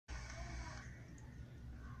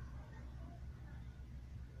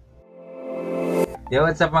Yo,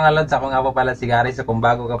 what's up mga lods? Ako nga po pala si Gary. So kung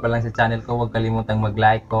bago ka pa lang sa channel ko, huwag kalimutang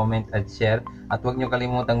mag-like, comment, at share. At huwag nyo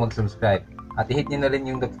kalimutang mag-subscribe. At i-hit nyo na rin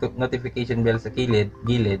yung notification bell sa gilid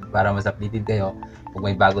para mas updated kayo kung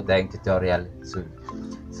may bago tayong tutorial soon.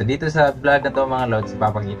 So dito sa vlog na to mga lods,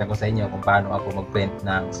 ipapakita ko sa inyo kung paano ako mag-print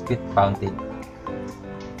ng spit fountain.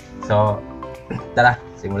 So, tara,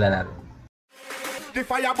 simulan natin. The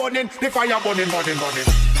fire burning, burning.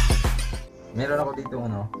 Meron ako dito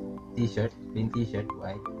t-shirt, plain t-shirt,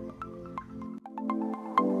 white.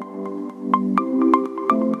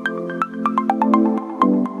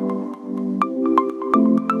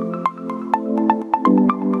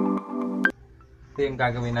 Ito yung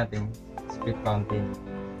gagawin natin, spit fountain.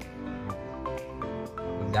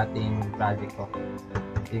 Yung dating project ko.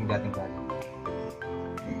 Ito yung dating project.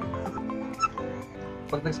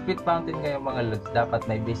 Pag nag-spit fountain kayo mga lods, dapat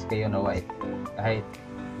may base kayo na white. Kahit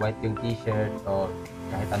white yung t-shirt o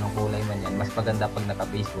kahit anong kulay man yan, mas maganda pag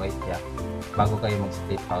naka-base white siya bago kayo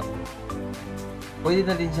mag-split fountain. Pwede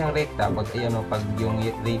na din siyang rekta pag pag yung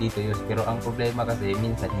ready to use, pero ang problema kasi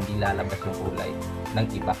minsan hindi lalabas yung kulay ng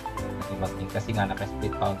iba. Kasi nga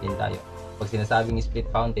naka-split fountain tayo. Pag sinasabing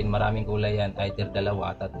split fountain, maraming kulay yan, either 2,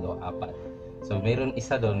 3, 4. So meron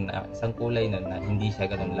isa doon na isang kulay na hindi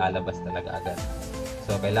siya ganun lalabas talaga agad.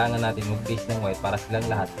 So kailangan natin mag-base ng white para silang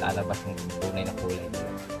lahat lalabas ng tunay na kulay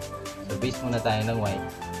nila. So base muna tayo ng white,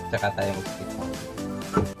 tsaka tayo mag-split fountain.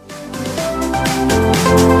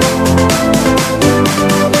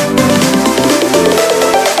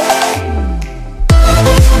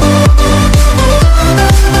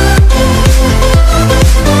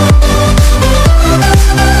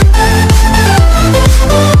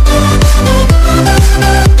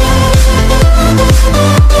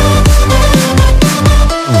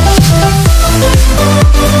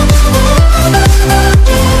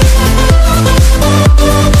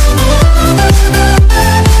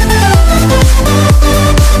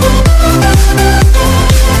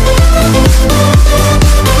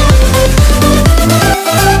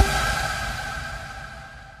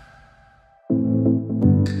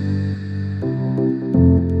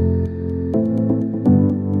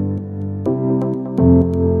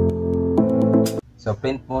 So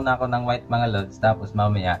print muna ako ng white mga lods, tapos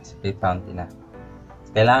mamaya split fountain na.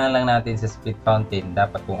 Kailangan lang natin sa split fountain,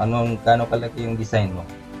 dapat kung gaano kalaki yung design mo,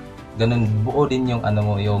 ganun buo din yung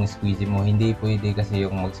yung squeegee mo. Hindi pwede kasi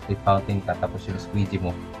yung mag-split fountain ka tapos yung squeegee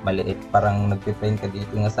mo maliit, parang nagpe-print ka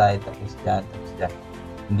dito nga side tapos dyan, tapos dyan.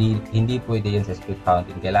 Hindi pwede yun sa split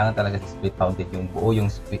fountain. Kailangan talaga sa split fountain yung buo yung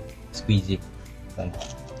squeegee.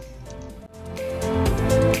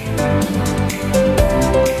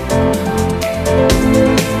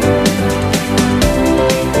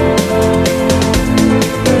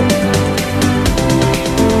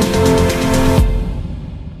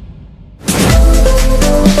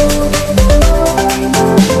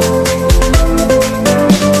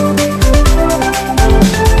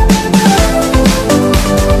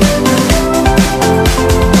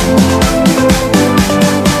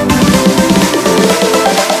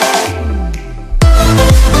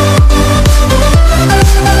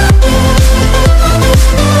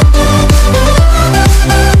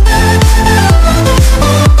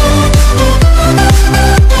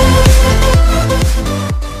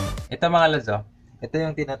 Ito mga lods, ito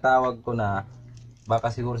yung tinatawag ko na baka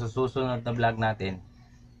siguro sa susunod na vlog natin,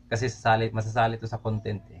 kasi masasali ito sa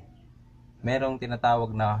content merong tinatawag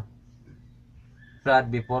na flood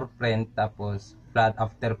before print tapos flood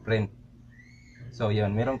after print. So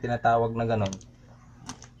yun, merong tinatawag na ganon,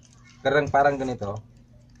 parang ganito,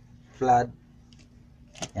 flood,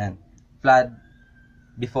 yan, flood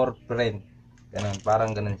before print, ganon,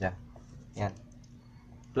 parang ganon siya, yan,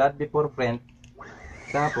 flood before print,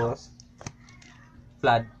 tapos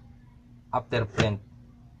flood after print.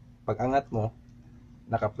 Pag angat mo,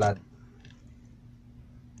 naka-flood.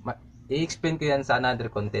 I-explain ko yan sa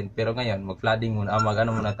another content, pero ngayon mag-flooding muna,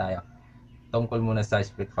 muna tayo tungkol muna sa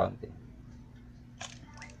split fountain.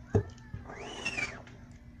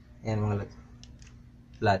 Yan mga lods,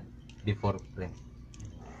 flood before print.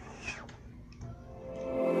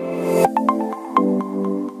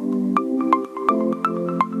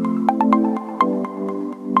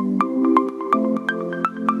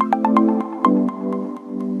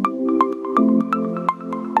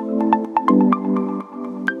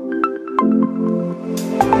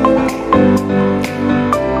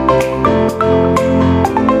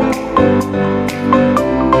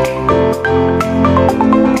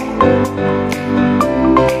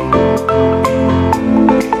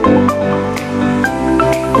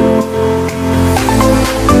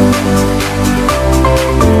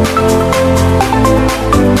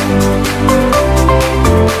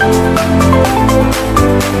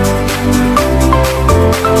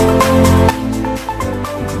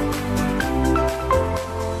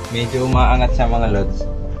 medyo umaangat siya mga lods.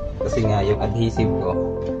 Kasi nga yung adhesive ko,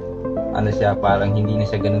 ano siya, parang hindi na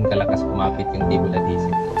siya ganun kalakas kumapit yung table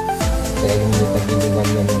adhesive ko. Kaya yung nagbilingan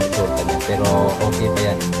yun yung resulta niya. Pero okay pa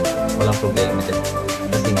yan. Walang problema dyan.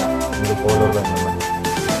 Kasi nga, yung color lang naman.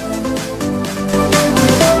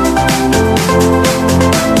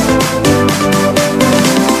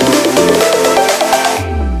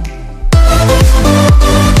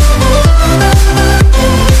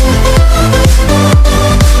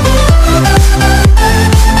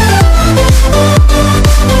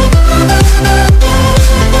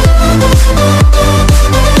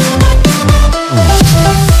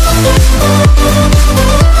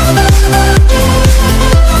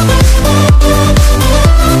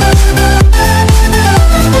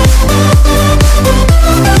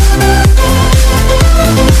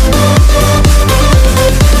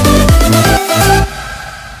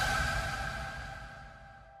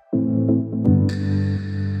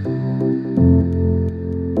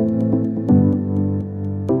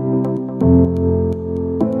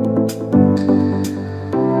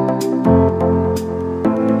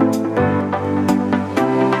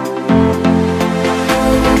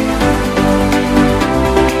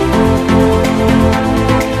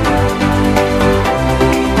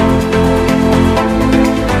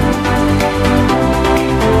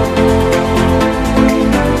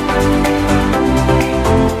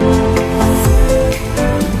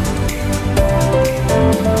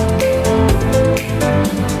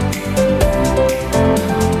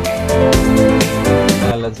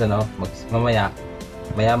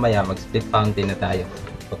 Ano, maya mag split fountain na tayo.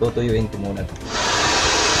 Patutuyuin ko muna to.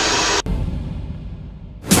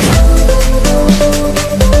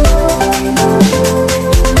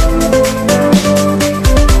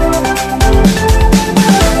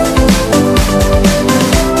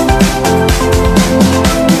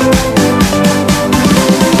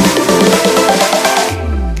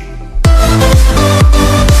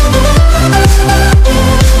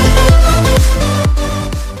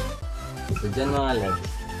 So dyan mga lods,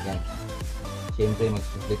 yan. Siyempre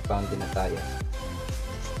mag-split fountain na tayo.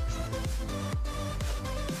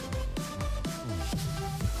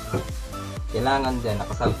 Kailangan dyan,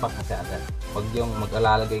 nakasalpak na siya agad. Huwag yung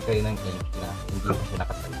mag-alalagay kayo ng ink na hindi pa siya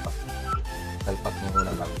nakasalpak. Salpak niyo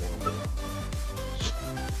muna bago kayo.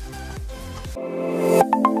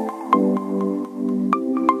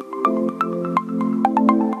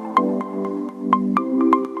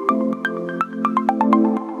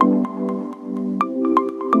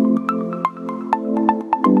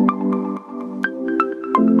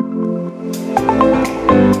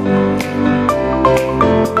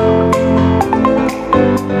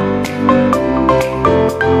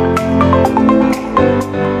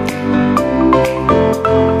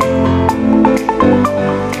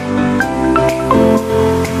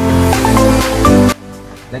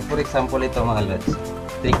 Like for example ito mga lods,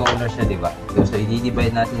 3 colors siya, diba? So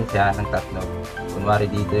i-divide natin siya ng tatlo. Kunwari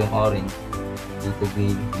dito yung orange, dito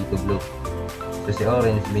green, dito blue. So si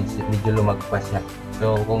orange medyo lumagpas siya.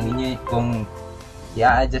 So kung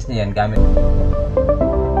i-adjust niyo yan gamit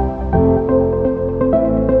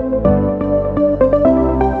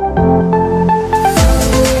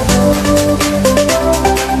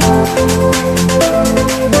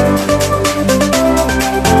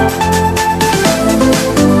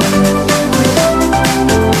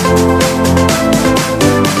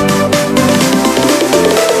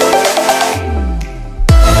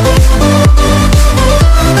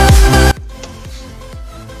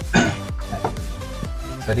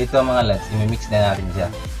So dito mga lods, i-mix na natin siya.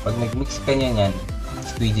 Pag nag-mix ka niyan,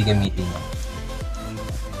 squeegee gamitin niya.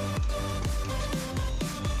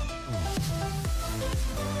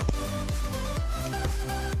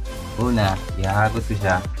 Una, ihahagot ko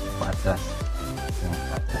siya paatras.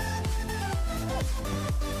 Paatras.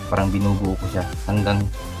 Parang binubuo ko siya hanggang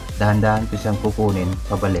dahan-dahan ko siyang kukunin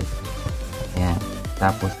pabalik. Ayan.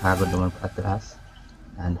 Tapos hagod naman paatras.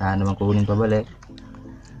 Dahan-dahan naman kukunin pabalik.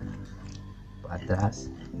 Paatras.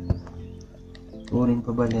 Kunin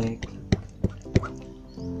pabalik.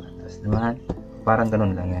 Paatras naman. Parang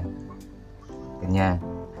ganun lang yan. Ganyan.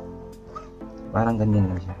 Parang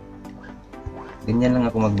ganyan lang siya. Ganyan lang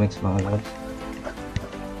ako mag-mix mga lods.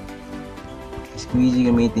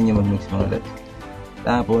 Squeegee gamitin nyo mag-mix mga lods.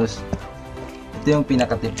 Tapos, ito yung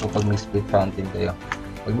pinaka-tip ko pag mag-split fountain kayo.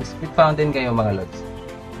 Pag mag-split fountain kayo mga lods,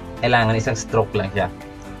 kailangan isang stroke lang siya.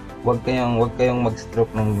 Huwag kayong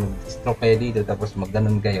mag-stroke kayo dito tapos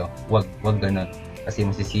mag-ganon kayo. Huwag ganon. Kasi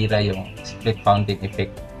masisira yung split fountain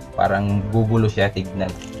effect. Parang gugulo siya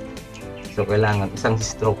tignan. So kailangan isang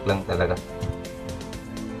stroke lang talaga.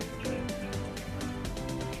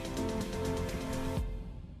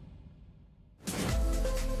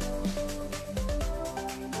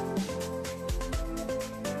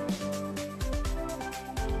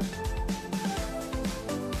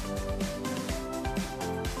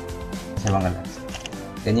 sa mga lods.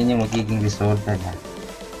 Ganyan yung magiging resulta niya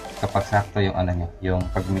kapag sakto yung ano nyo, yung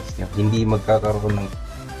pag-mix nyo. Hindi magkakaroon ng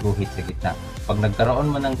guhit sa gitna. Pag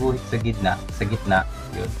nagkaroon man ng guhit sa gitna,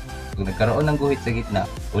 yun. Pag nagkaroon ng guhit sa gitna,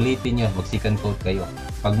 ulitin nyo, mag second coat kayo.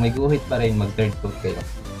 Pag may guhit pa rin, mag third coat kayo.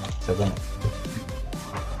 So, ganun.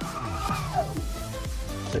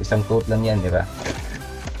 So, isang coat lang yan, di ba?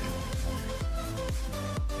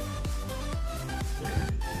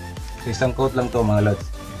 So, isang coat lang to mga lods.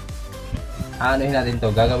 Aanohin natin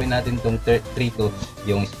to, gagawin natin tong 3 coats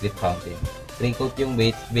yung split fountain. 3 coats yung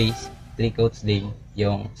base, 3 coats din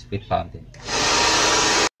yung split fountain.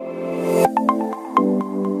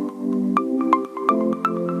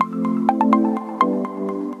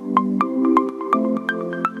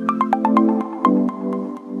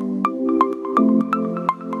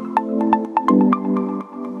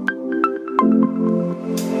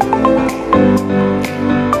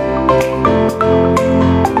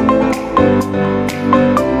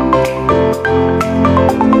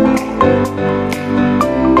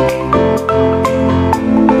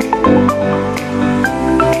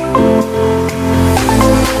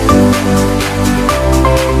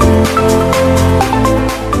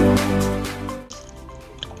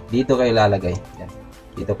 Dito kayo lalagay. Yan.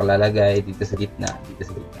 Dito ka lalagay, dito sa gitna, dito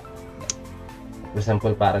sa gitna. Yan. For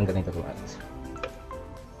example, parang ganito kung alas.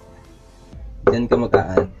 Diyan ka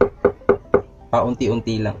magaan.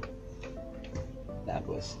 Paunti-unti lang.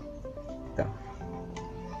 Tapos, ito.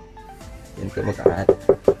 Diyan ka mag-add.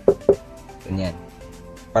 Ganyan.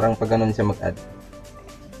 Parang pag ganun siya mag-add.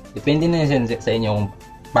 Depende na yan sa inyo kung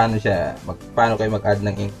paano kayo mag-add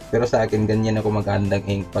ng ink. Pero sa akin, ganyan ako mag-add ng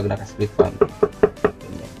ink pag naka-split fountain.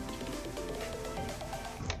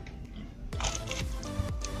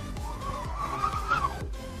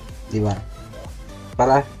 Diba?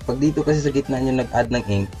 Para pag dito kasi sa gitna nyo nag-add ng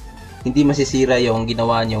ink, hindi masisira yung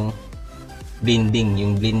ginawa nyong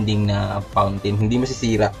blending na fountain. Hindi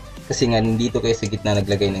masisira kasi nga dito kayo sa gitna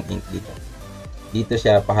naglagay ng ink dito. Dito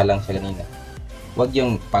siya, pahalang siya kanina. Huwag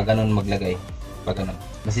yung pag ganun maglagay. Pag ganun.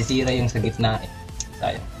 Masisira yung sa gitna eh.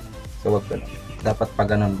 Sayang. So huwag ganun. Dapat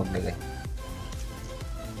pag ganun maglagay.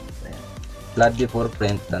 Flood before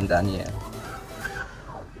print, tandaan niya yan.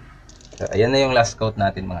 So, ayan na yung last coat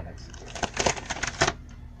natin mga lads.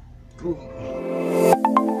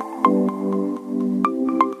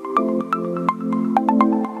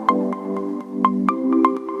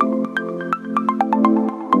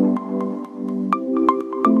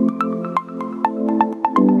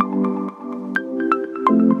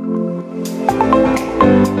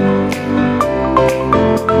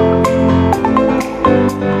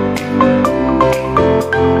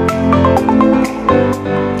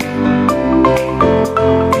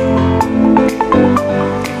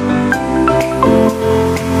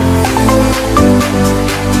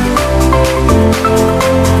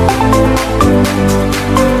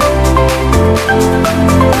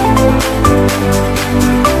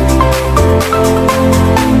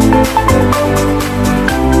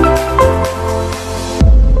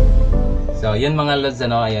 So, yun mga lods,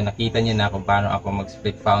 ayun, nakita niyo na kung paano ako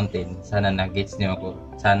mag-split fountain. Sana na-gets niyo ako.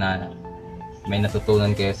 Sana may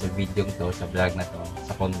natutunan kayo sa video to, sa vlog na to,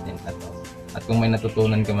 sa content na to. At kung may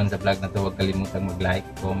natutunan ka man sa vlog na to, huwag kalimutang mag-like,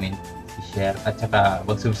 comment, i-share, at saka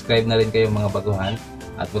mag-subscribe na rin kayo mga baguhan.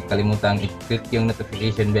 At huwag kalimutang i-click yung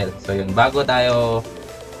notification bell. So, yun, bago tayo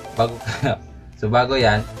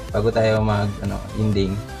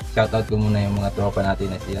mag-ending, shoutout ko muna yung mga tropa natin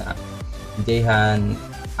na sila Jehan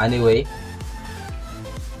Anyway,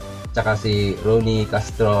 tsaka si Ronnie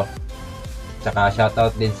Castro, tsaka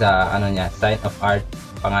shoutout din sa Sign of Art,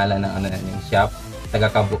 pangalan ng yung shop, taga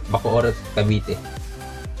Bacoor, Cavite.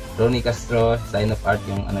 Ronnie Castro, Sign of Art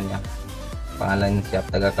yung pangalan ng shop,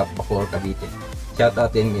 taga Bacoor, Cavite. Shoutout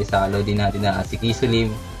din sa Lodi natin na si Kisulim.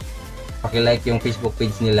 Paki-like yung Facebook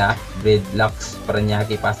page nila, Breadlocks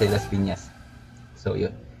Paranaque, Pasay, Las Piñas. So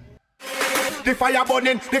yun. The fire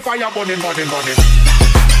burning, burning.